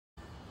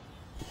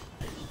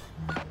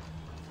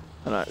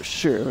I'm not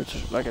sure.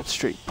 It's like a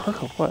straight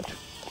perk or what.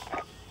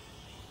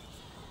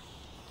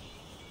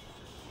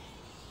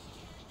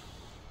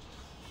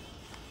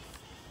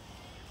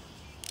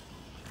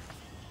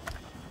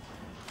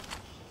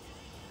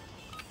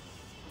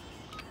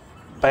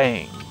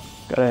 Bang!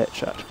 Got a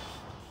headshot.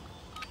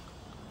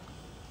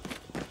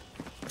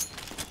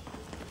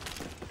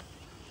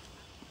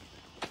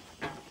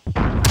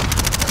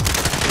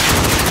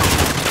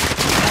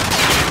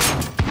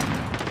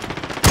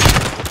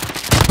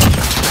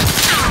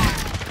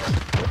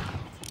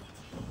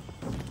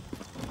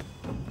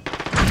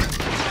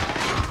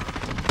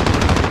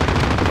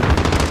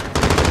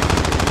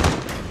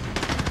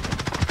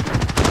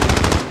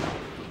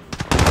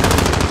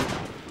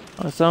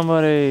 Oh,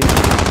 somebody in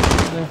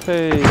the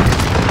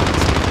face.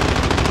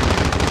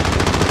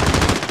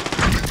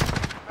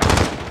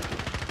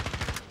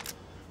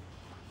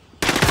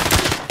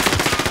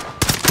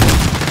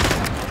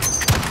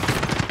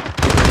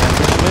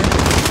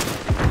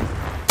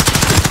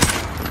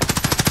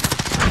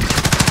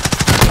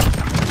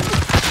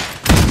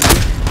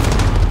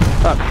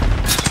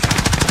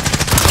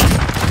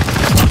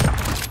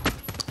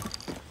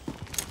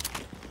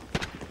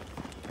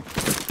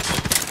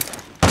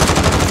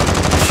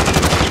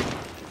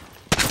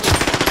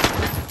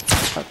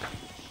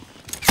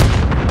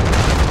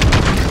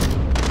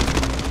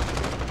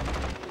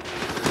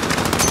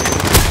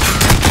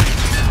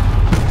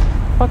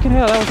 Fucking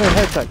hell, that was a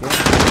headshot, yeah.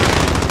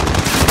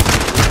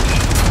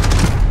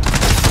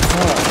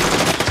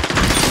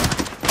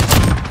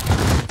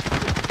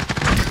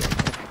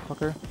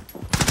 Fucker.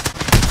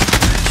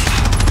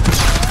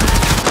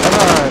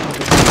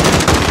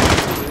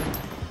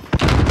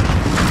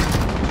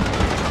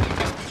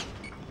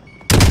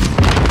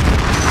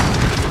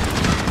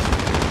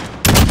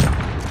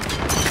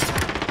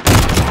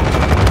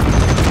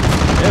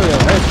 There we go,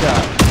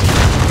 headshot.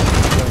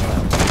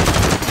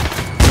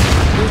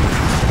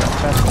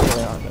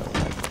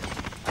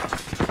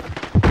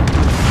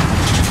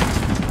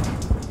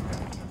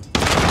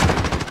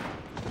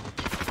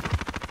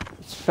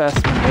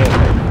 Fast melee.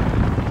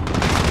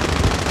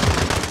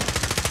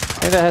 I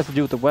think that has to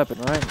do with the weapon,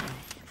 right?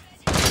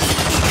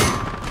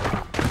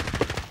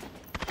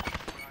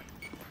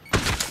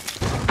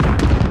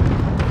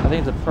 I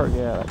think it's a perk,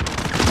 yeah.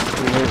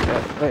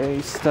 Like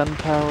a stun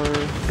power.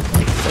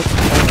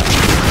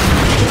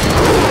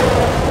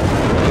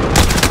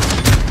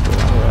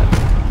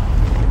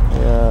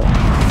 Yeah.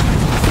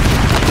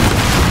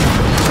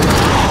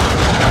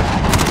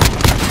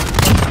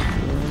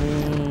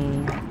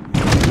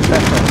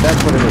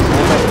 That's what it is.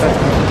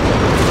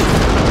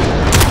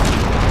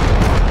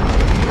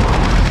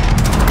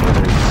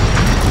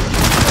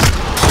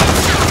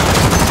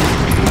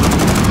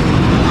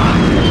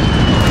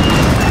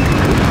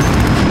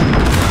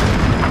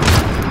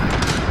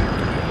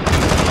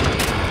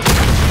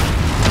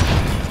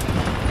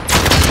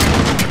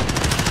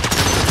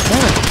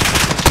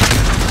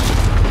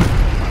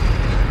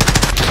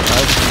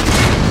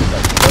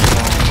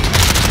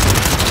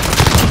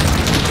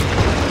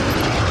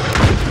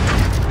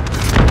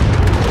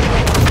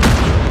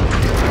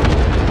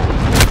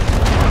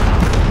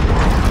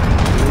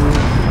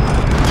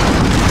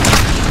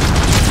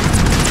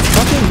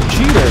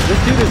 This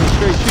dude is a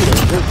straight shooter.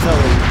 There's no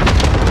way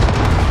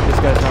this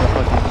guy's not a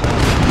fucking...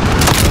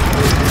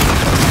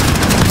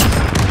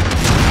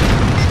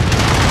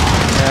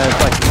 Yeah, it's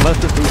like less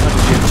than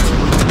 300 years.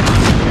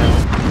 Yeah.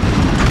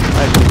 I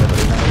think that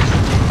really matters.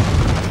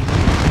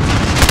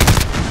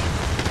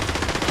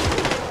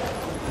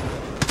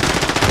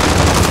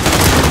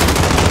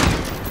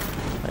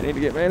 I need to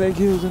get melee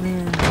kills in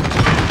here.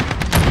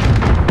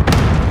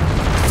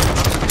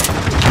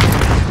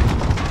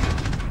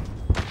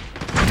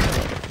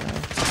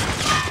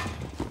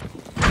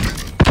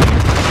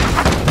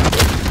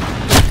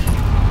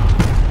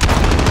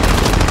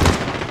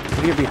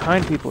 To get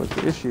behind people is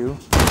the issue.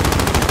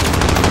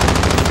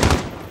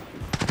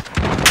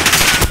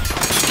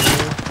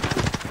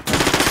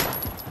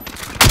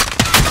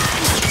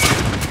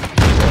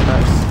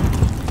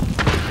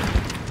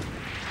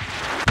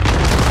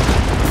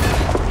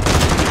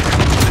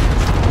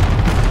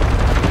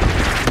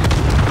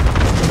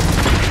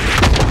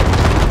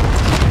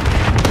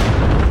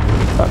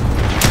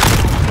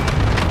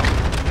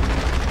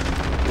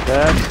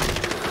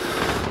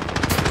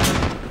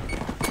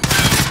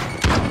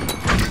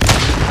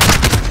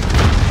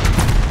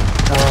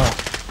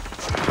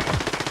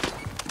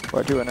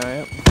 We're doing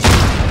alright.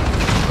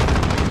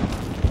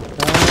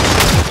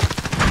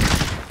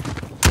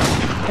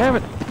 Damn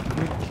it!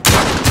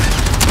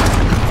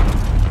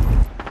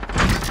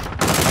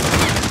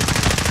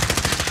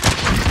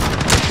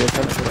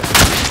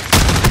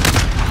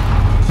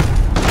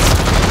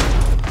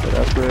 Good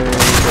upgrade.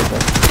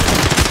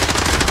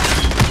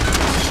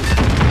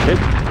 Hit.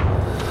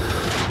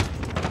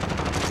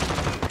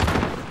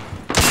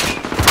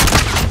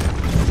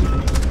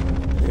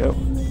 There we go.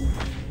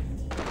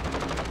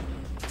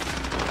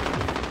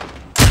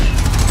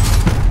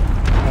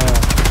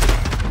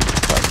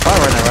 Fire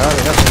right now, right?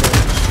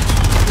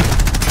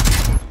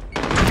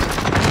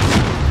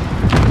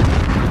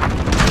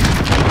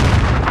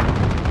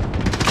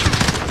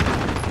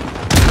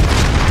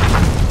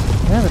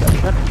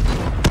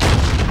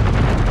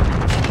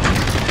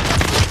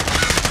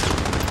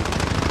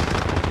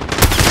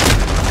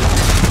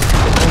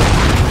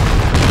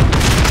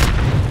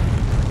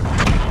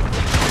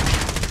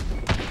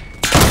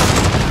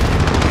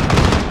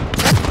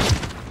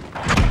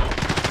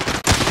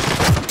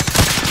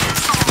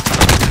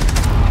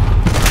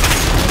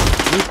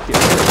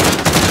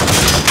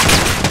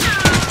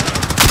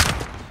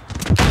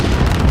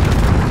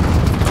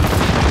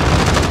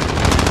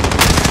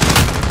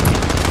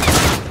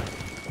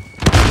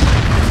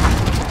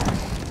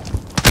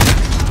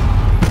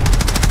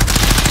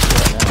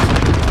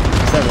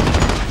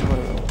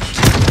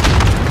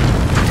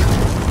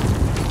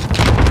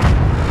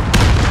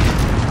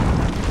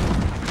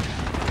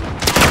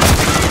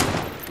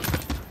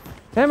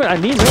 Damn it, I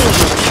need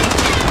those.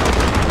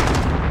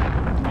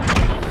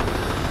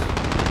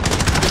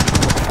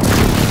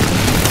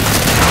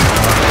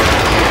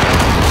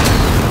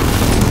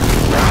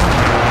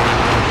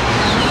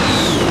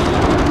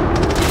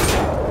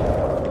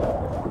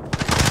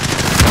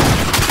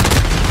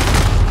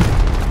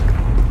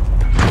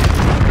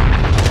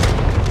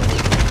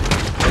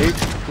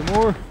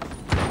 More.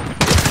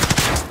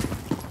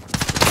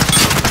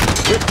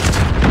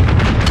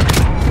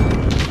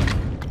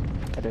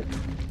 I did.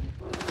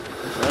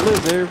 I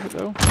live there,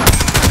 though.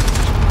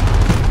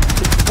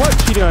 What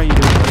cheating are you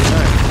doing?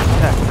 Nice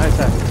attack, nice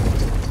attack.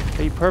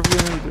 Are you perfectly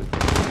gonna do?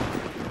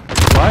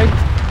 Why?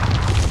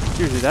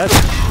 Seriously, that's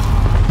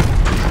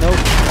nope.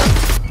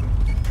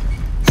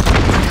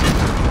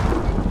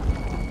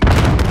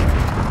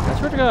 I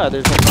swear to God,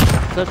 there's like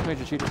such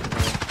major cheaters in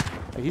there.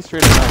 Like he's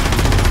straight up.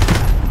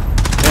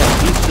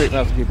 He's straight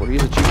mouse keyboard.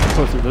 He's a cheap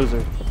pussy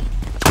loser.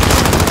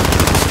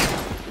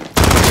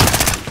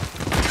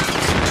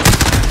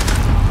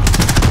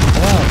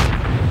 Wow.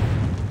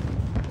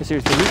 Hey,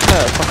 seriously, who's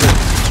that fucking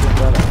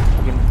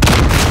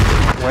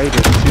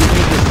writer? Shoot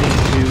me this thing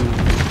to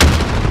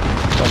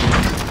fucking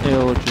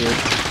illegit.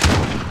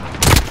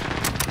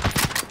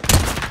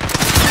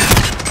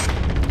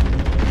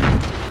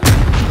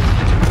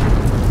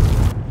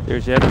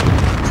 There's yet.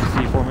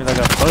 See for me like a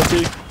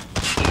pussy.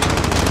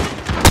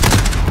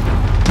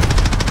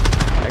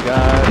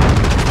 God,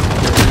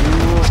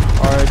 you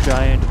are a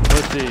giant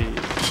pussy.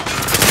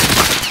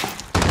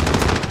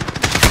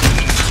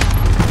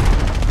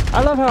 I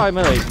love how I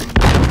melee.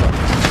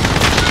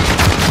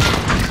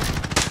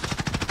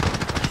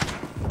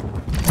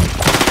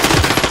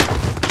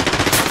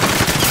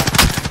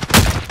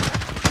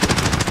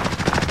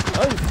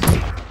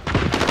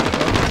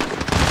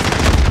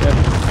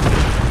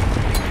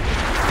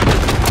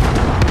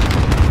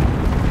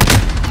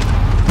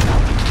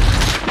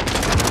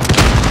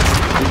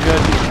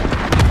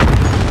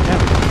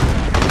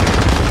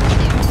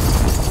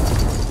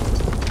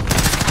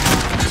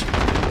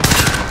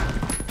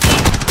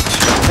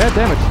 Bad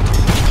damage.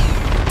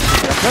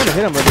 I'm trying to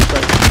hit him, but it's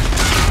like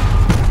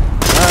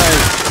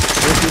nice.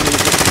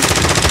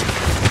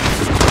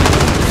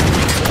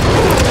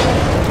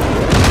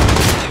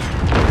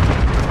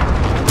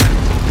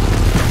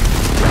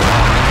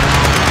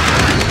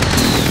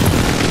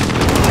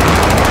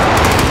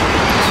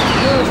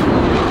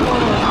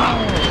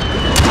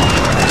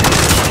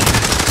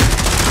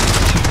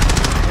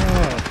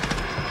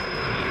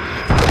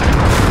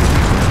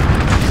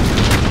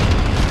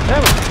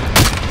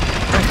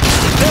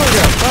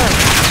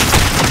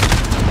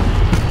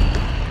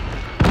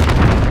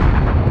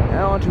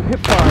 Hip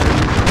fire.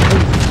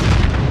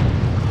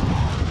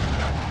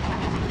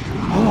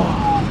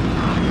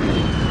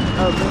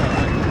 Oh, man.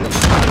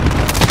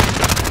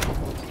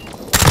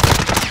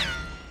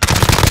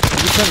 I'm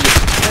just trying to get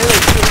melee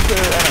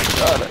there, and I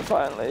got it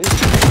finally.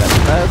 That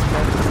last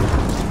one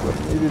was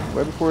needed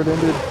right before it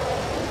ended.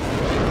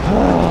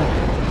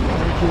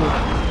 Thank you.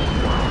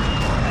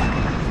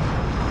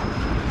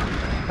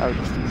 I would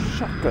just do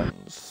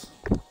shotguns.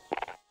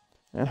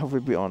 And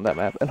hopefully be on that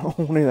map, and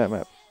only that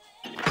map.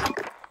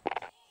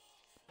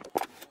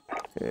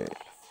 Okay.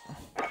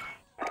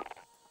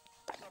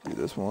 Do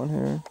this one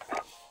here.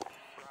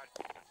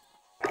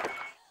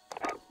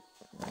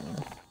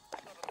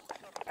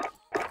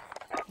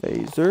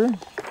 Laser.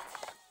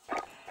 I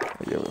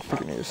have a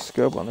freaking need a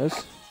scope on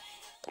this.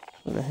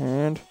 With a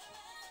hand.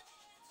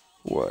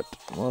 What?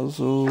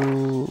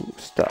 Muzzle.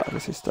 Stock.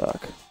 Let's say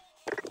stock.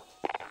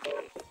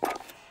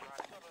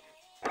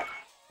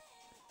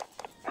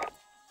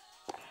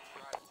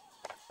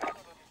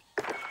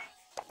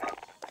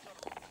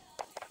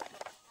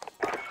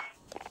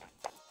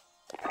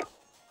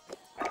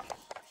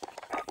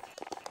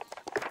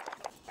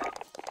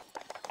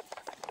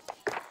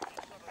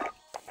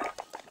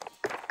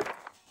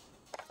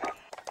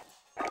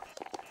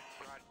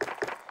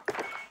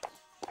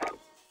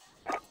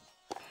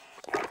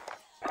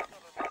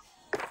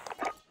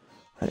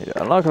 I need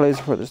to unlock a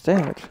laser for this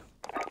damage.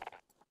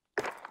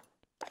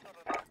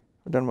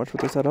 I've done much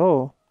with this at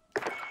all.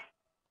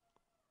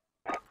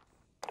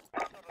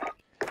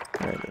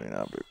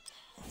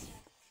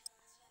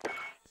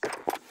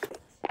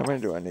 How many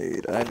do I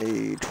need? I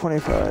need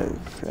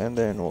 25. And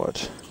then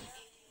what?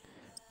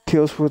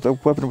 Kills with a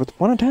weapon with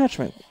one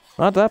attachment.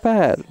 Not that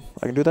bad.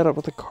 I can do that up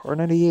with a Car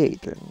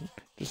 98 and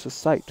just a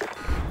sight.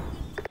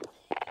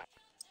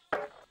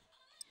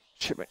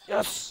 Shipment,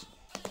 yes!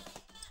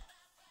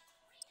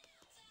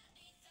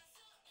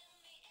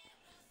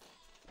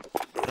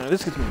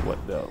 This gets me what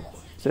though?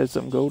 Said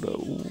some gold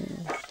though. Ooh.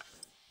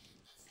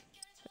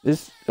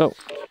 This oh.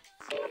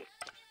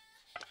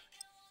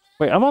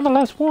 Wait, I'm on the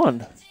last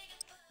one.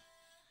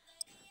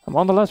 I'm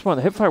on the last one.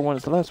 The hipfire one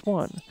is the last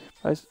one.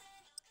 I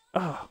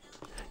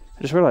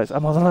just realized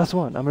I'm on the last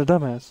one. I'm a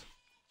dumbass.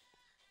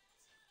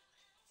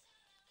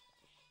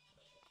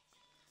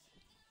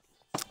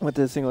 With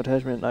the single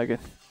attachment, I can.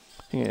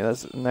 Yeah,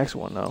 that's the next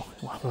one now.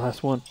 I'm the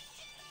last one.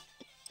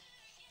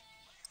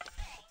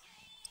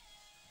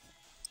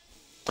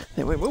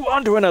 Then we move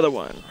on to another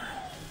one.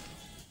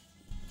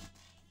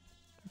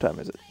 time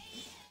is it?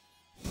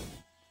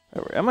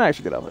 I'm gonna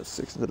actually get off at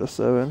 6 instead of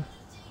 7.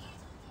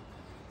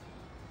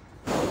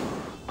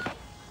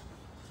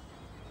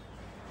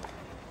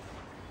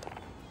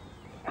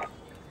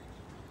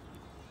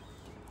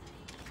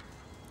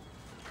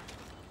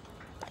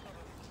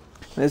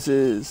 This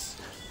is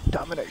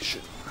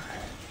domination.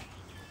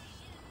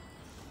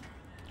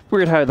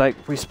 Weird how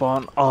like we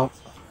spawn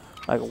off,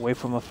 like away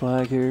from a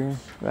flag here,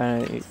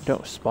 and you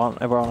don't spawn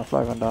ever on a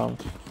flag on dom.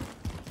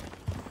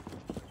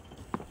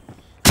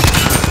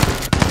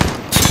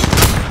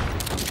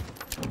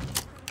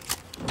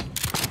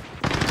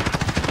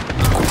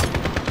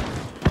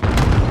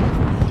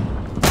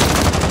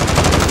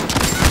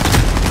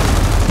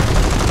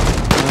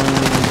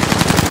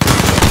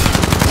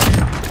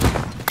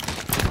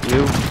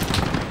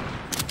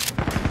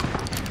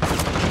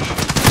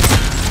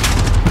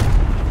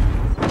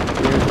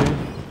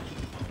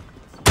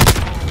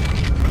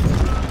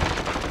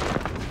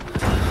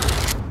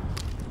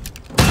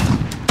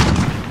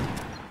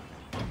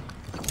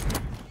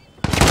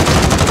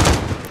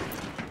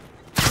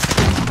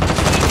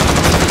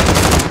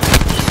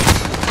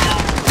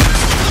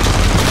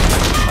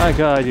 My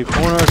God, you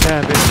corner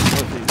camping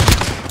pussy.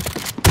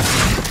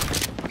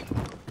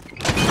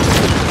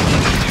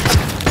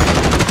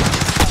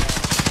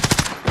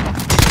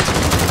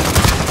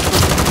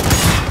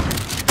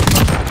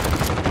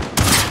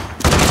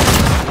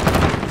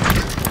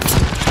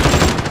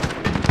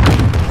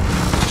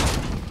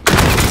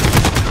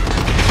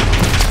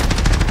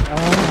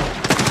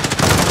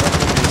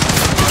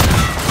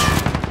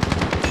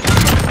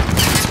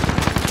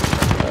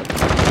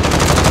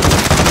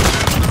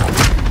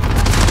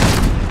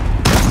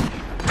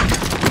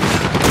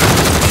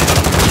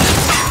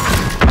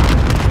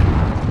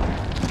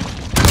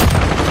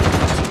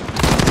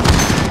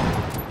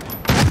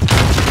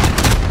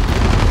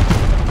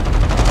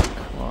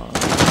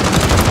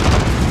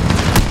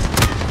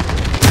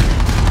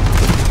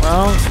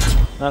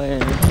 Not here.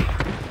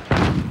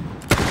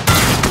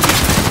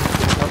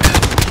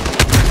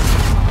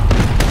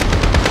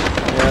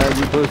 Yeah,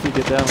 you both need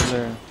to get down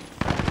there.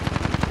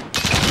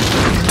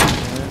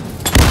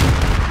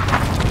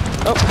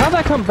 Oh, how'd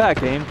that come back,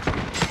 game?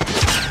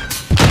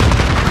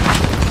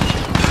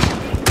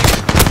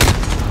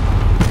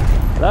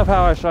 I love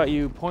how I shot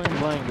you point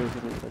blank,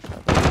 basically.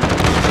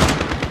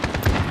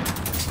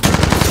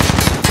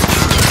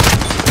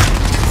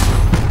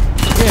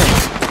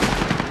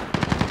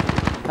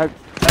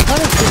 I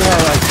kind of see how,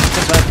 like,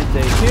 sometimes it's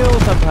a kill,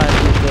 sometimes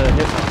it's a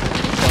hit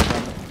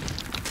marker.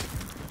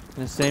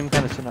 In the same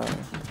kind of scenario.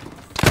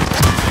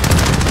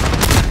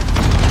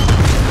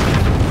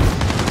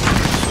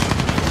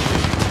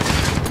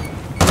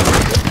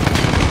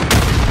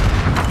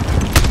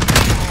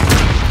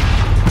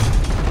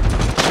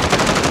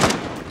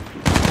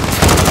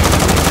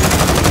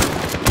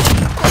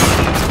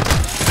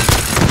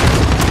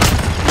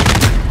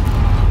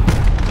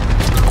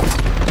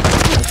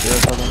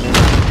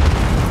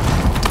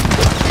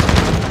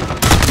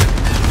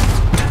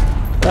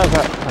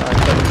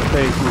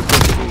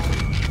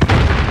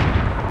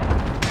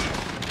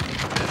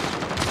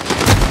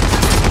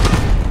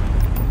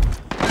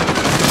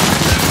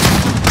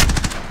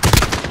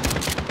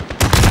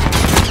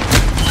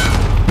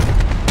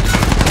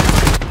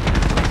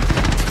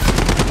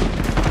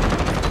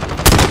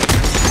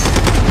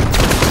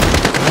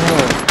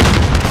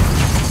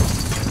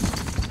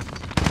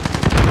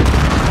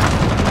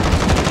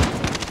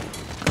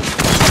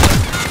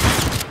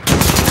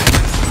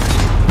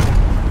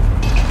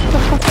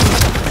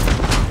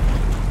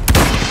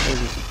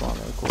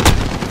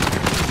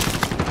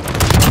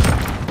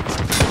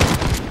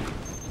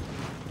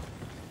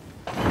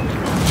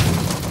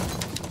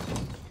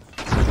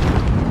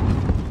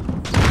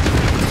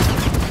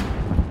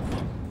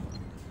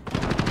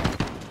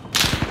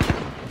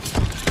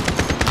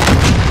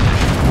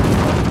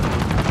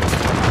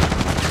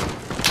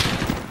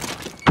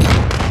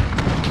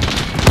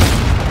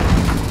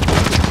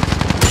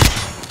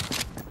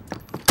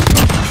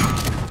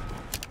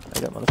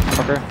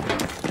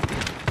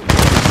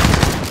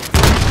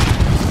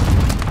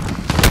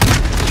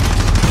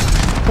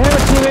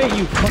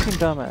 You fucking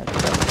dumbass.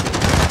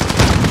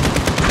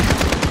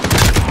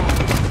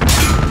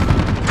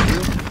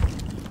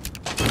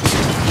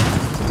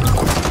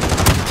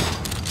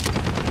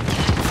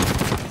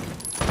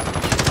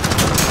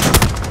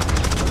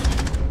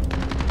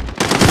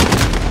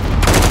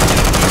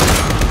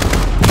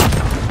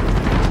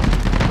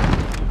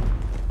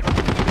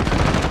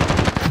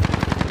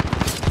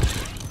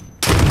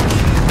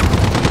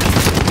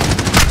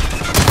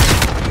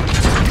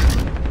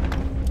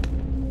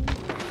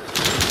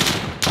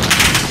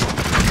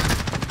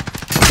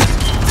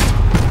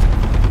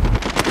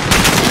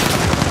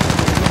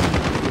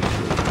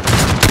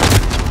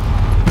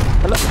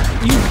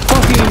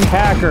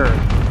 Hacker!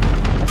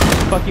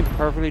 I fucking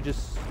perfectly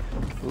just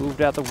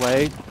moved out the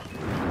way.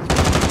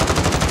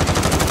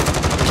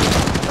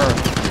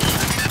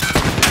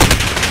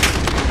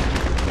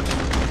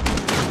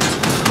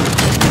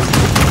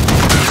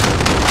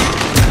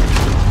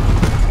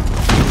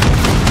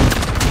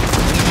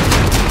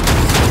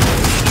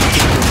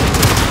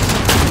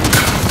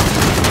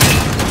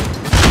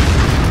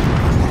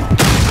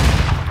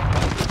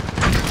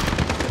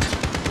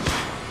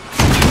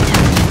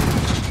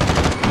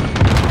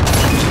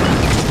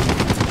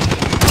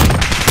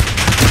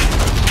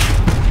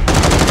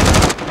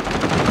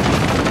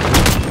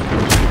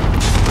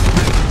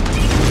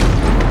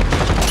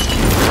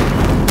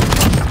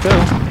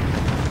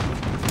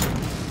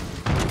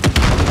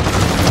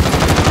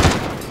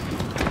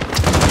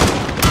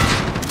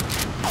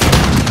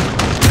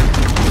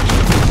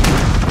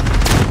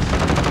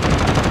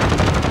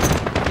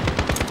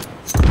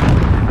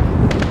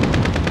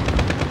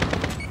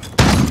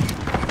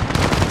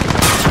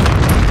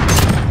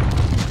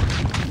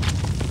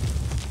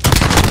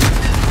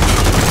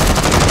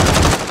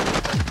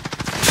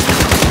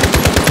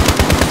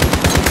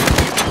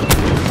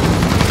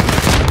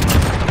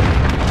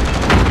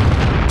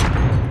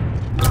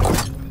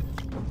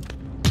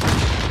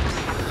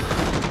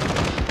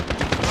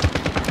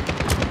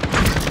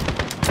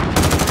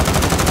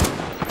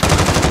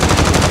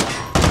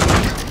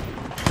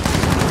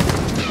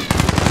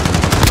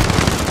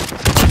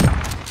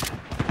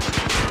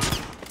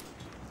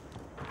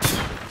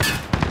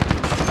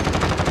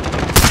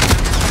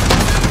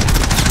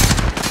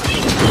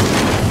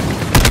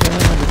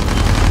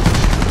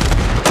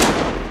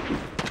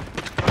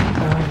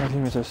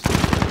 enemies are still.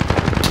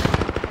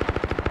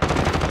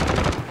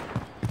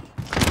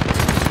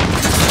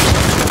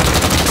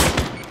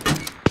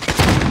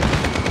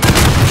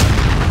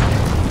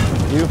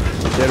 You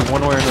dead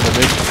one way or another,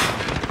 bitch.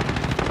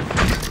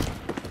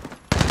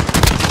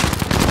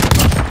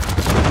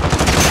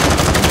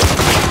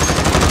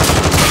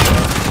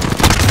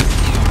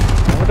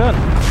 And we're done.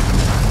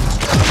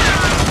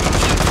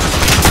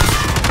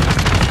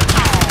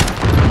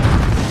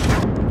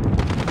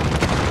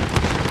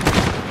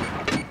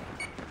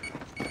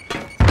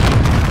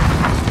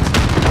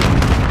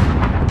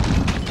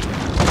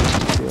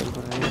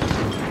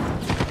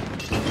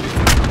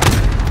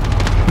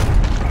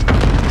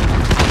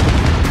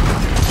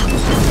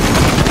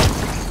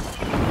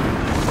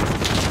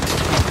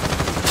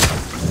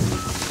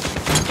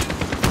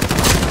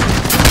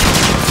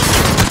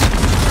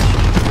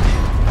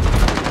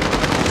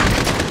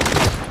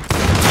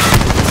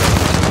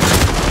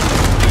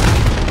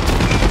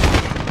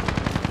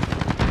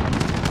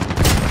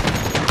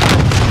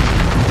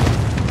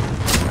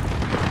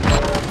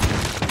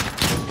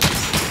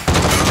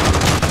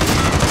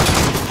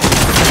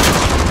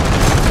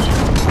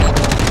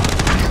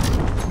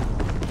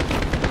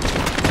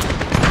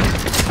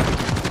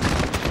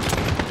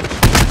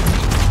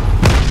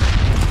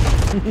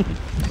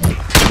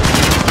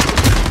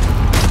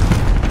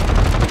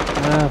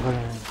 Ah,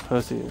 fucking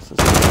pussies.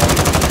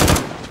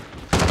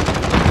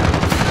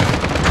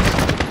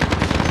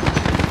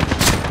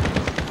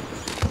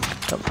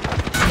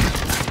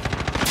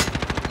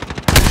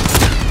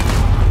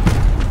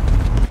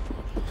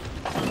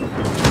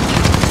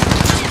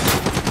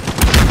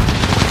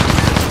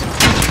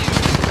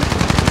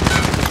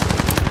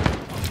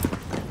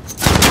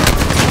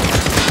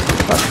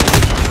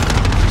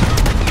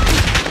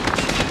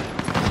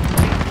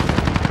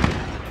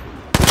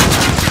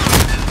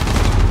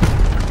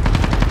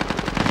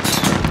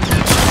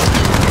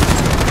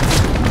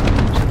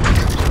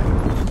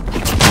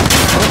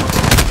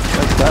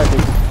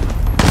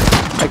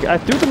 I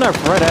threw the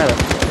knife right at him.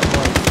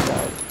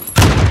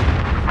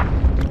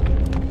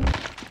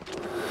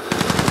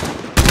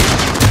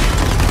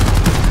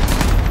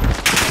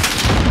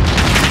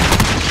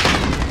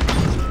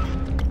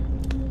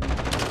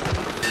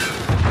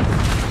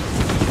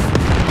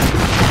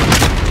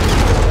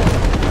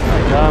 My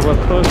God, what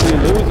pussy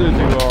losers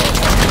you are.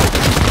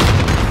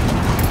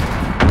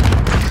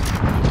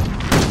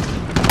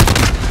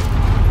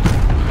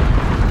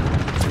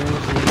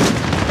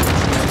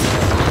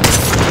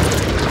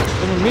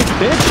 Me,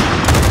 bitch!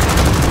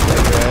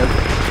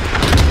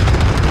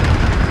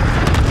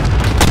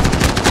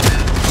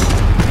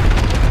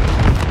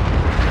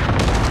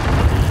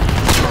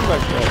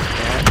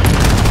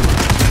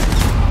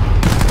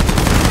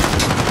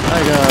 I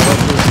got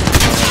this.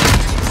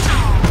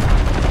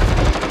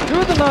 Do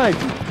the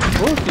knife!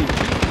 Pussy!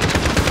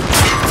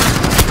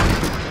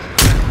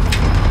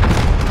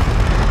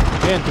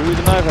 Man, threw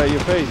the knife at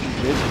your face,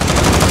 bitch.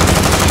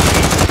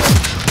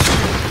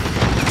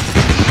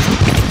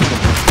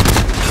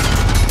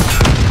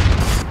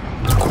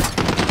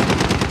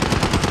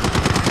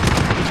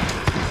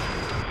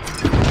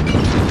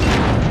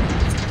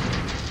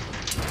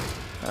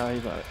 Ah, he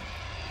got it.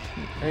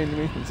 Hey, to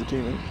me, it's a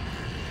teammate.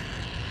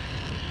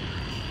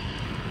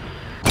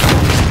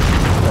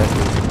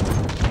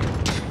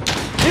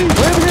 Hey,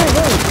 where are we going?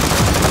 Where?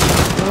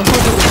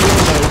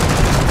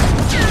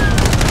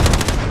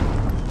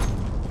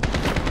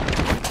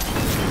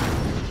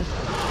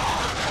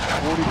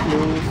 40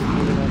 kills,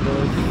 49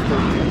 bullets,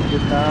 13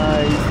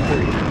 denies,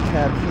 13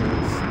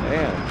 captures.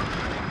 Damn.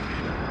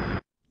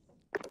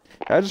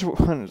 I just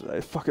wanted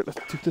to, fuck it, let's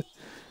do the,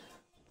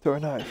 throw a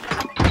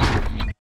knife.